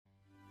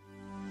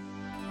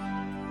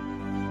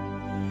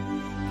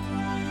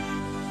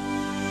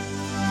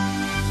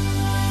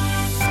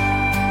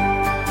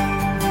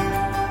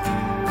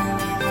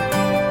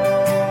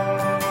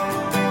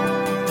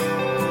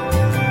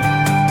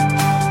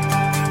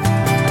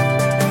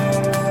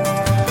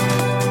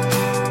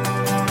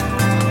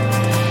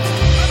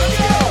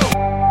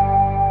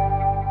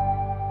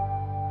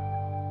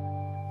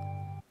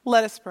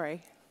Let us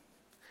pray.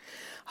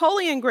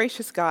 Holy and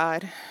gracious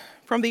God,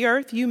 from the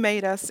earth you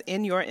made us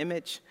in your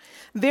image.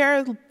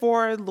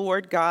 Therefore,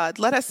 Lord God,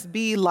 let us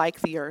be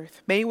like the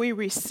earth. May we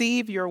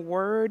receive your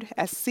word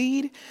as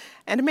seed,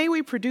 and may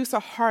we produce a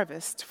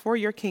harvest for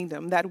your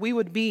kingdom, that we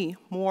would be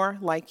more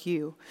like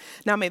you.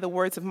 Now may the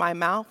words of my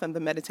mouth and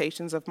the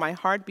meditations of my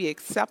heart be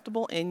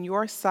acceptable in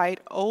your sight,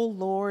 O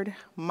Lord,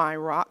 my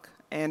rock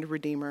and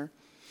redeemer.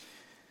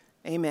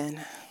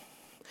 Amen.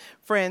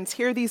 Friends,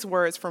 hear these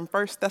words from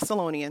 1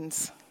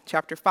 Thessalonians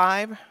chapter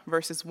 5,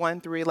 verses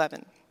 1 through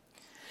 11.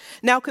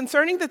 Now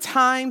concerning the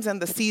times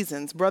and the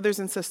seasons, brothers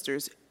and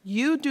sisters,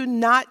 you do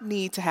not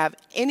need to have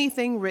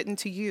anything written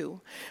to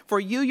you, for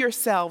you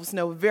yourselves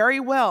know very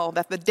well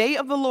that the day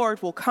of the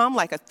Lord will come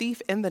like a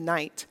thief in the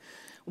night.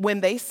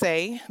 When they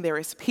say there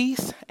is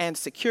peace and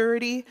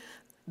security,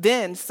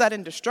 then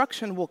sudden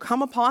destruction will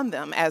come upon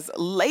them as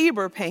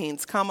labor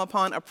pains come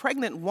upon a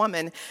pregnant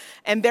woman,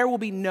 and there will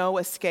be no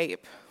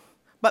escape.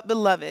 But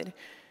beloved,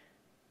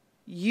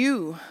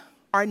 you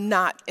are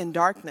not in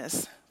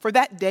darkness for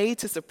that day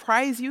to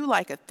surprise you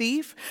like a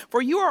thief,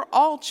 for you are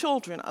all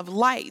children of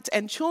light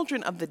and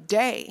children of the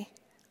day.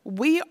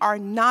 We are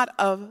not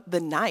of the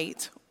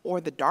night or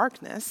the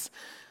darkness.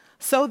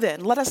 So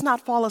then, let us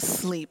not fall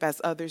asleep as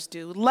others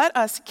do. Let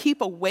us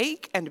keep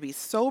awake and be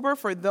sober,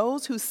 for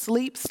those who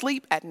sleep,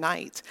 sleep at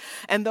night,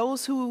 and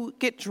those who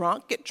get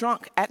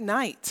drunk at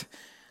night.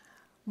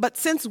 But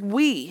since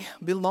we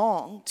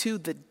belong to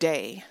the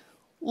day,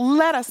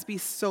 let us be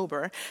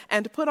sober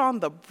and put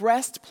on the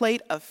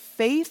breastplate of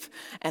faith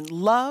and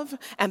love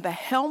and the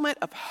helmet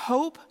of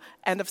hope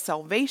and of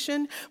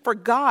salvation. For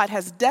God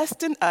has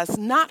destined us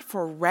not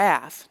for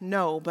wrath,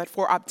 no, but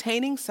for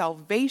obtaining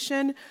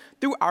salvation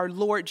through our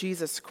Lord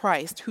Jesus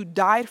Christ, who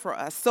died for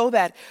us, so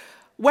that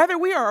whether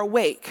we are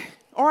awake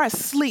or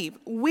asleep,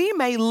 we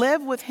may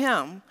live with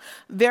him.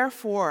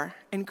 Therefore,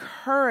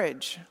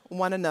 encourage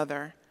one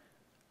another,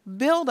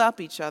 build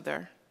up each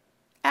other,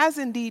 as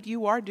indeed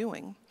you are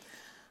doing.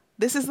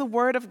 This is the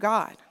word of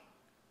God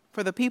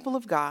for the people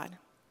of God.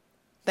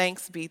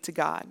 Thanks be to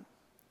God.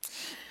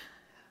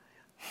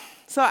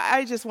 So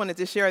I just wanted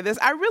to share this.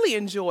 I really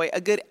enjoy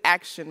a good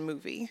action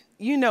movie.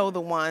 You know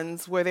the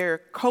ones where there are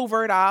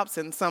covert ops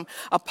and some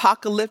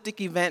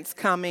apocalyptic events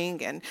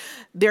coming, and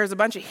there's a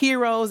bunch of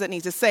heroes that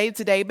need to save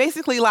today.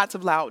 Basically, lots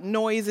of loud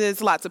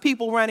noises, lots of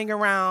people running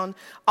around,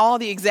 all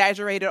the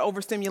exaggerated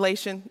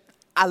overstimulation.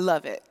 I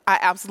love it. I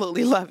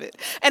absolutely love it.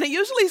 And it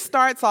usually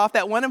starts off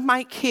that one of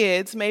my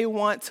kids may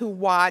want to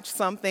watch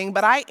something,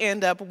 but I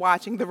end up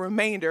watching the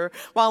remainder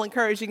while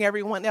encouraging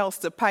everyone else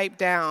to pipe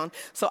down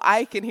so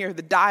I can hear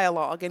the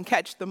dialogue and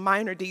catch the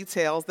minor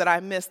details that I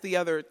missed the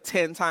other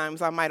 10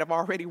 times I might have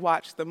already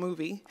watched the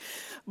movie.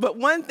 But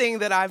one thing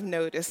that I've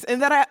noticed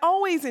and that I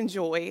always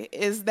enjoy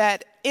is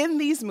that in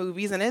these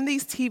movies and in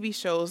these TV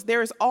shows,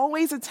 there is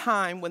always a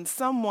time when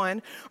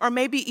someone, or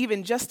maybe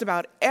even just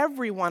about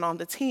everyone on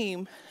the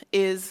team,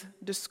 is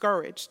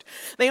discouraged.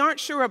 They aren't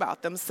sure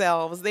about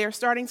themselves. They are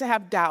starting to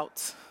have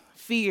doubts,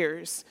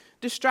 fears,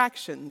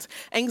 distractions,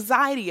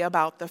 anxiety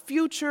about the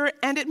future,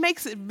 and it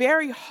makes it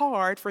very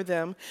hard for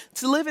them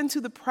to live into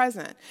the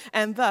present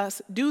and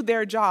thus do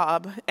their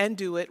job and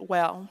do it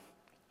well.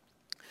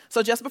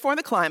 So just before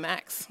the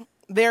climax,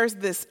 there's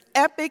this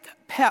epic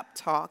pep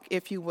talk,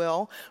 if you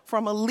will,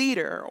 from a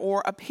leader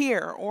or a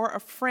peer or a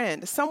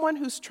friend, someone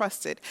who's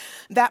trusted.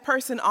 That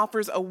person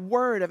offers a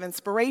word of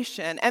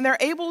inspiration, and they're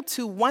able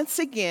to once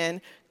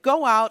again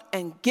go out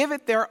and give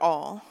it their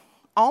all.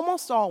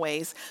 Almost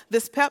always,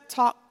 this pep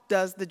talk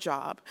does the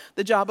job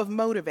of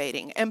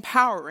motivating,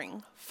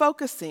 empowering,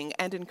 focusing,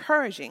 and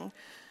encouraging.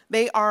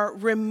 They are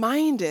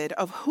reminded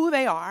of who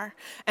they are,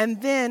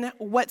 and then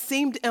what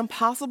seemed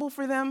impossible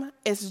for them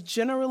is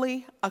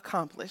generally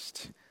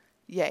accomplished.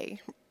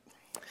 Yay.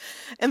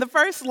 In the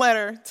first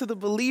letter to the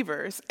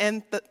believers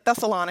in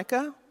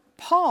Thessalonica,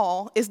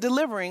 Paul is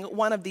delivering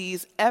one of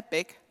these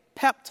epic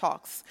pep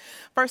talks.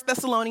 1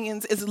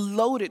 Thessalonians is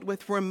loaded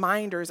with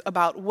reminders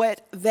about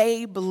what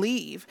they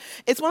believe.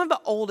 It's one of the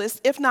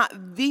oldest, if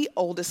not the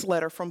oldest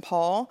letter from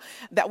Paul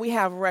that we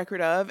have record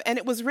of, and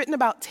it was written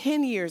about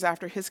 10 years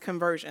after his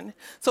conversion.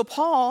 So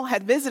Paul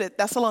had visited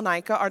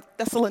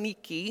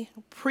Thessaloniki,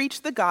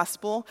 preached the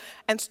gospel,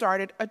 and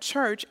started a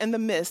church in the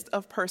midst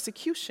of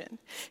persecution.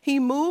 He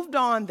moved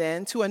on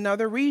then to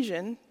another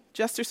region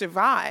just to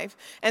survive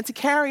and to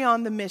carry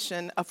on the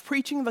mission of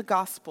preaching the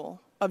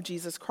gospel of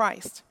Jesus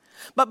Christ.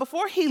 But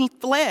before he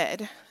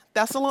fled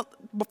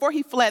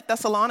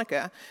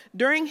Thessalonica,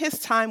 during his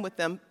time with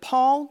them,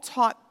 Paul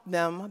taught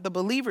them, the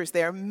believers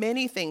there,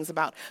 many things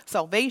about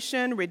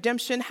salvation,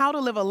 redemption, how to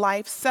live a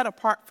life set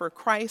apart for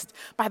Christ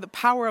by the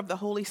power of the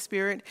Holy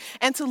Spirit,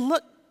 and to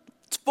look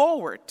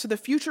forward to the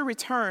future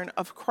return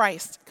of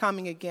Christ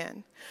coming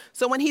again.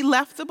 So when he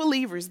left the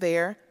believers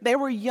there, they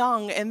were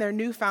young in their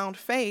newfound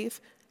faith,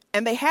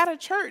 and they had a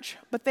church,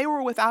 but they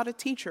were without a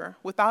teacher,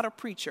 without a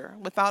preacher,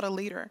 without a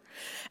leader.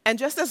 And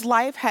just as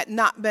life had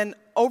not been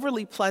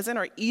overly pleasant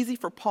or easy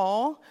for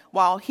Paul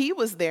while he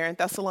was there in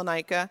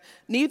Thessalonica,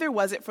 neither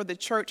was it for the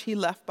church he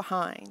left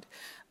behind.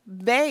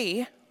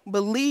 They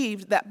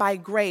believed that by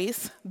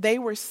grace they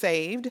were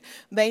saved.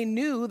 They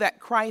knew that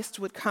Christ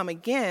would come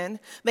again.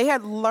 They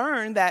had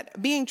learned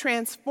that being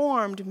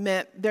transformed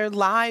meant their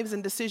lives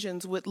and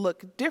decisions would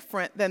look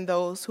different than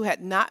those who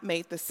had not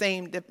made the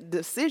same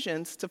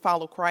decisions to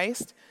follow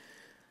Christ.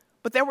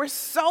 But there were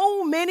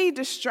so many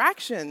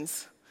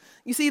distractions.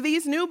 You see,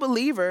 these new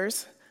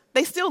believers,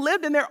 they still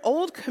lived in their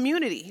old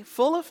community,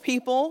 full of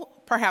people,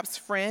 perhaps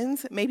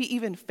friends, maybe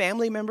even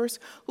family members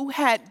who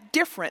had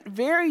different,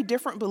 very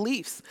different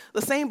beliefs,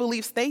 the same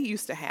beliefs they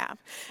used to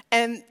have.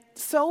 And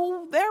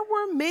so there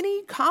were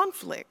many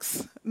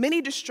conflicts,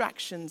 many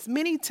distractions,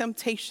 many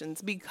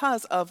temptations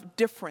because of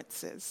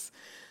differences.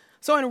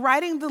 So in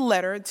writing the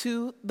letter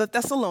to the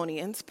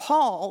Thessalonians,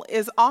 Paul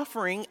is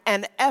offering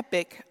an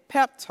epic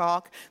pep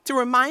talk to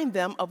remind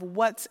them of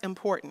what's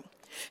important.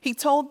 He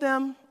told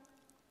them,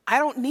 I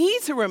don't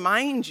need to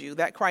remind you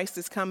that Christ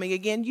is coming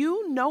again.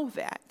 You know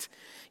that.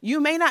 You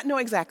may not know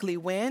exactly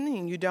when,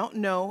 and you don't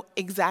know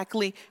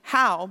exactly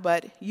how,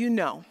 but you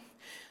know.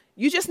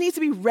 You just need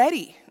to be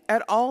ready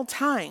at all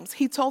times.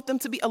 He told them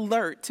to be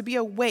alert, to be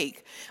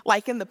awake,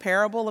 like in the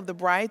parable of the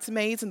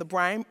bridesmaids and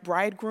the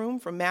bridegroom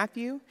from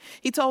Matthew.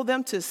 He told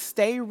them to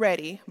stay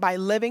ready by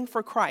living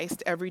for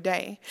Christ every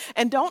day.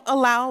 And don't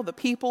allow the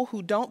people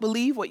who don't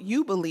believe what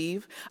you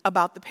believe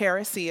about the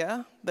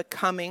parousia, the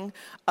coming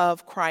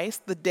of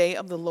Christ, the day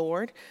of the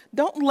Lord.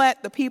 Don't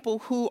let the people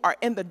who are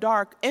in the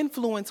dark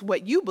influence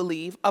what you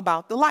believe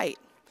about the light.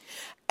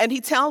 And he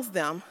tells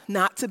them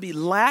not to be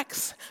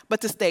lax,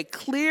 but to stay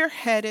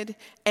clear-headed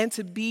and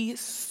to be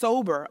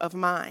sober of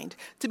mind,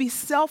 to be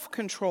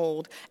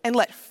self-controlled, and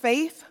let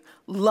faith,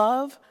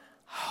 love,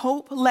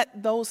 hope,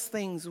 let those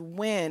things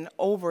win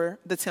over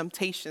the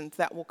temptations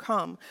that will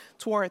come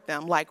toward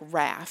them, like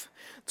wrath,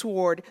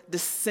 toward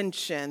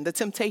dissension, the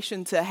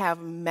temptation to have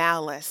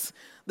malice,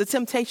 the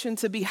temptation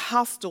to be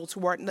hostile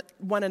toward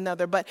one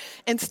another, but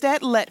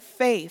instead let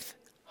faith,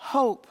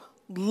 hope,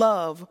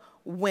 love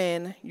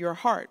win your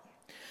heart.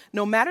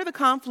 No matter the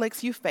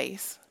conflicts you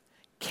face,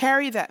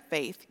 carry that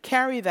faith,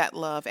 carry that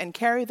love, and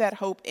carry that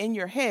hope in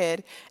your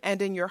head and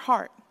in your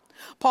heart.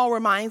 Paul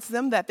reminds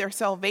them that their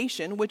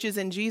salvation, which is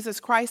in Jesus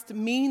Christ,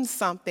 means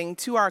something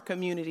to our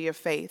community of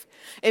faith.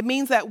 It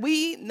means that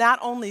we not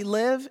only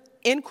live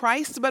in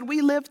Christ, but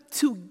we live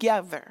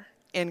together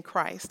in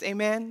Christ.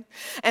 Amen.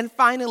 And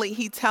finally,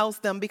 he tells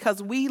them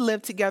because we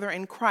live together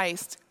in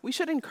Christ, we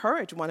should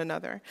encourage one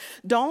another.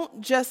 Don't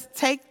just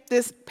take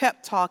this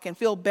pep talk and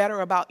feel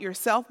better about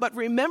yourself, but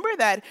remember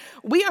that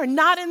we are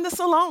not in this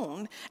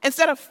alone.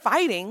 Instead of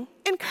fighting,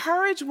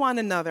 encourage one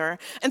another.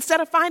 Instead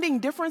of finding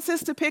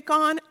differences to pick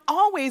on,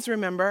 always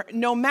remember,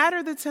 no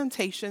matter the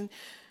temptation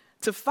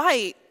to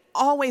fight,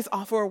 always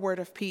offer a word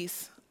of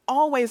peace.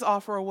 Always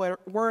offer a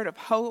word of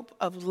hope,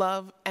 of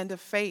love, and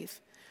of faith.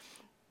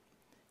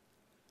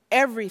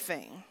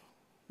 Everything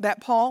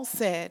that Paul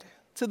said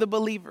to the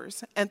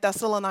believers in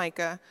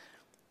Thessalonica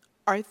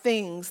are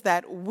things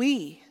that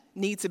we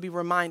need to be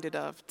reminded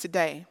of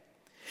today.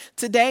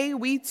 Today,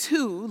 we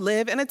too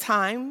live in a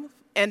time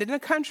and in a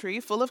country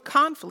full of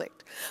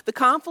conflict. The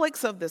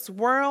conflicts of this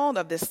world,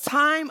 of this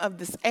time, of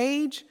this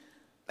age,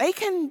 they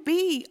can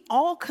be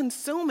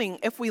all-consuming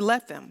if we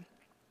let them.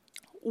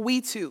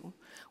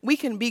 We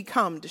can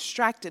become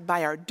distracted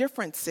by our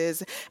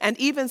differences and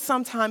even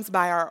sometimes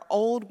by our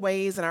old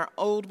ways and our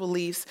old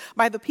beliefs,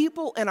 by the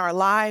people in our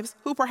lives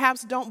who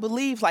perhaps don't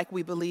believe like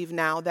we believe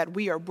now that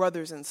we are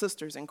brothers and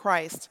sisters in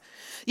Christ.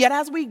 Yet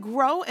as we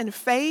grow in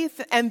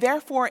faith and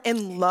therefore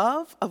in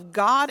love of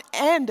God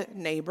and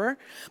neighbor,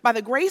 by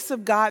the grace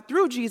of God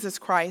through Jesus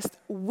Christ,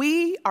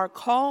 we are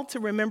called to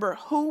remember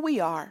who we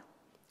are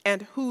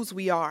and whose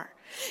we are.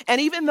 And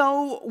even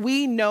though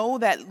we know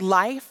that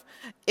life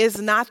is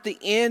not the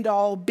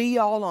end-all,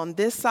 be-all on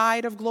this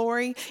side of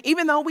glory,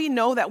 even though we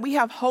know that we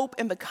have hope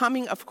in the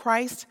coming of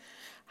Christ,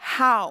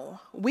 how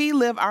we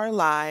live our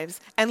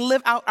lives and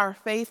live out our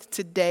faith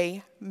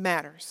today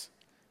matters.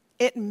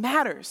 It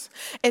matters.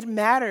 It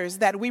matters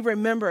that we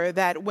remember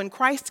that when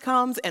Christ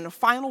comes in a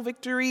final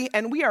victory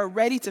and we are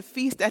ready to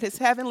feast at his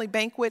heavenly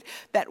banquet,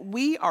 that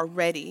we are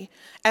ready.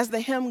 As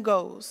the hymn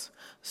goes,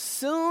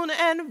 soon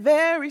and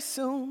very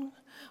soon,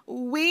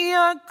 we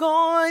are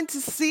going to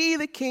see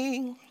the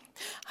King.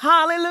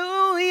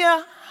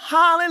 Hallelujah,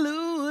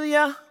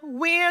 hallelujah,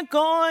 we're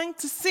going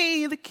to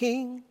see the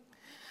King.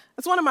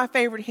 That's one of my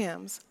favorite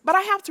hymns. But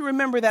I have to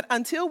remember that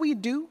until we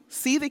do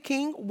see the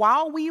King,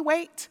 while we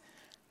wait,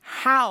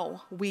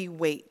 how we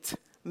wait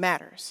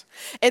matters.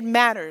 It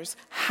matters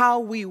how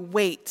we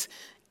wait.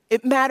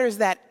 It matters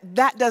that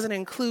that doesn't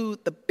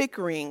include the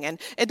bickering, and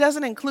it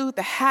doesn't include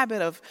the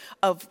habit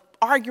of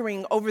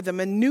arguing over the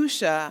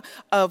minutia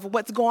of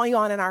what's going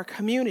on in our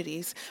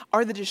communities,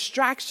 or the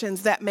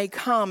distractions that may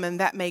come and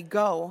that may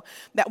go,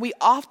 that we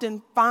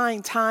often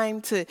find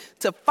time to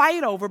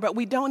fight over, but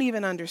we don't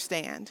even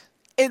understand.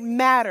 It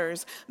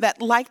matters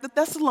that, like the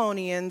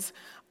Thessalonians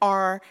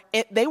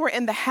they were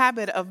in the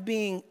habit of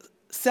being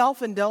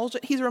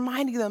self-indulgent. He's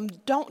reminding them,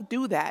 don't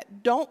do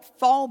that. Don't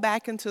fall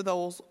back into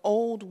those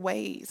old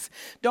ways.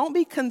 Don't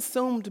be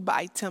consumed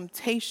by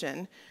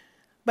temptation,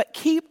 But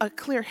keep a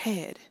clear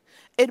head.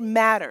 It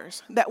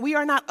matters that we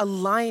are not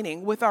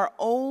aligning with our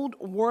old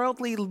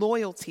worldly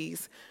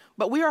loyalties,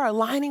 but we are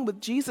aligning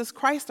with Jesus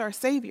Christ, our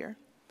Savior.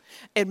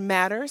 It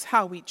matters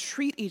how we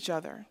treat each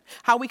other,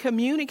 how we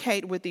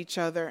communicate with each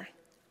other.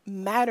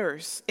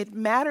 Matters. It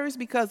matters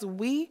because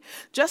we,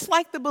 just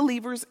like the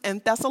believers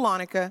in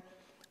Thessalonica,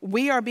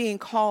 we are being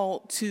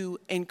called to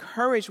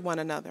encourage one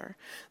another,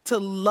 to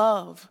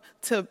love,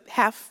 to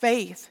have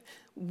faith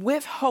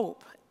with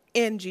hope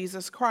in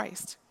Jesus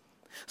Christ.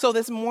 So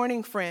this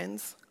morning,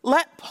 friends,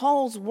 let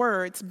Paul's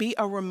words be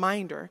a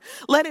reminder.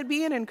 Let it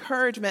be an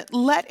encouragement.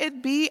 Let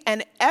it be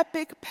an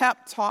epic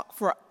pep talk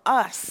for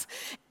us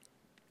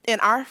in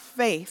our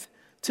faith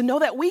to know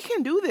that we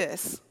can do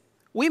this.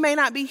 We may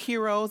not be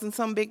heroes in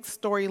some big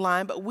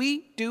storyline, but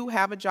we do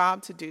have a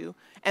job to do,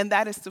 and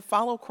that is to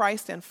follow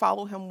Christ and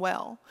follow him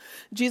well.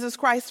 Jesus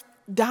Christ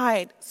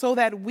died so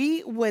that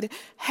we would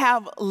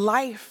have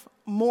life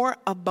more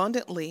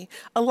abundantly,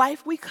 a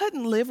life we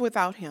couldn't live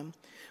without him.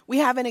 We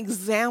have an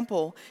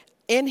example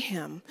in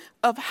him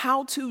of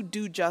how to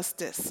do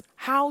justice,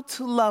 how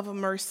to love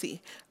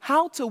mercy,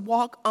 how to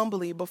walk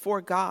humbly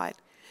before God.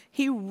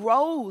 He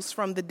rose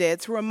from the dead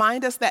to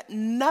remind us that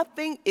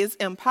nothing is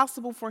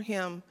impossible for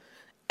him,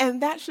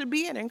 and that should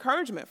be an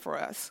encouragement for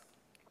us.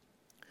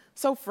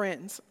 So,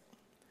 friends,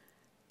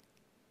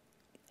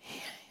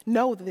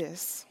 know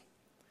this.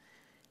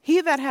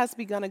 He that has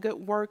begun a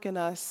good work in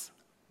us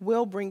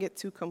will bring it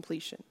to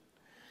completion.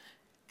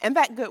 And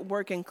that good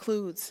work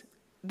includes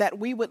that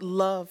we would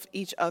love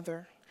each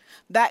other.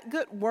 That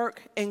good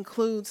work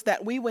includes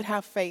that we would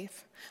have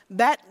faith.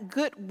 That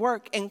good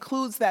work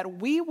includes that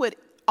we would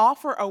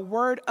offer a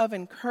word of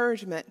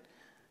encouragement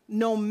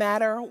no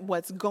matter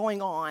what's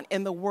going on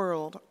in the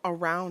world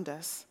around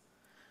us.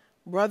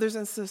 Brothers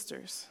and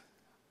sisters,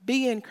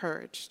 be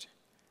encouraged.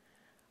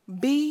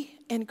 Be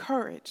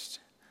encouraged.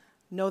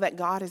 Know that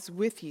God is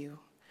with you,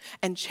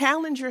 and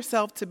challenge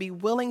yourself to be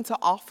willing to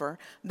offer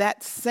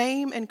that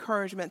same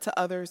encouragement to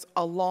others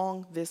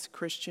along this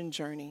Christian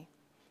journey.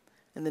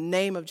 In the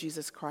name of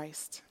Jesus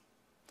Christ,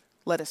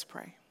 let us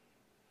pray.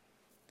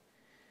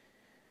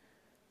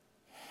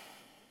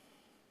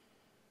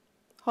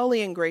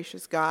 Holy and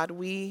gracious God,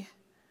 we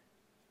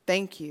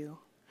thank you,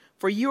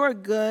 for you are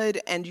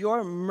good and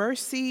your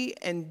mercy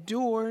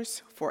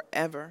endures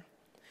forever.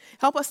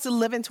 Help us to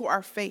live into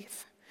our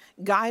faith.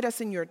 Guide us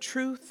in your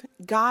truth.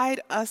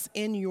 Guide us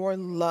in your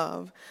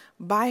love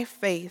by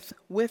faith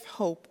with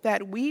hope,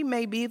 that we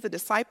may be the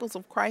disciples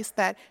of Christ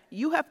that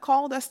you have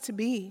called us to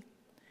be.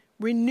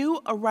 Renew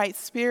a right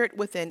spirit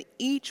within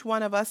each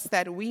one of us,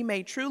 that we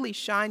may truly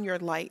shine your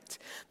light,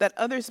 that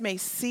others may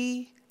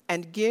see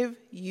and give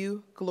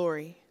you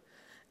glory.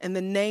 In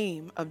the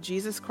name of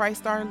Jesus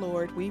Christ our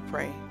Lord, we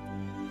pray.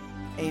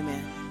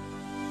 Amen.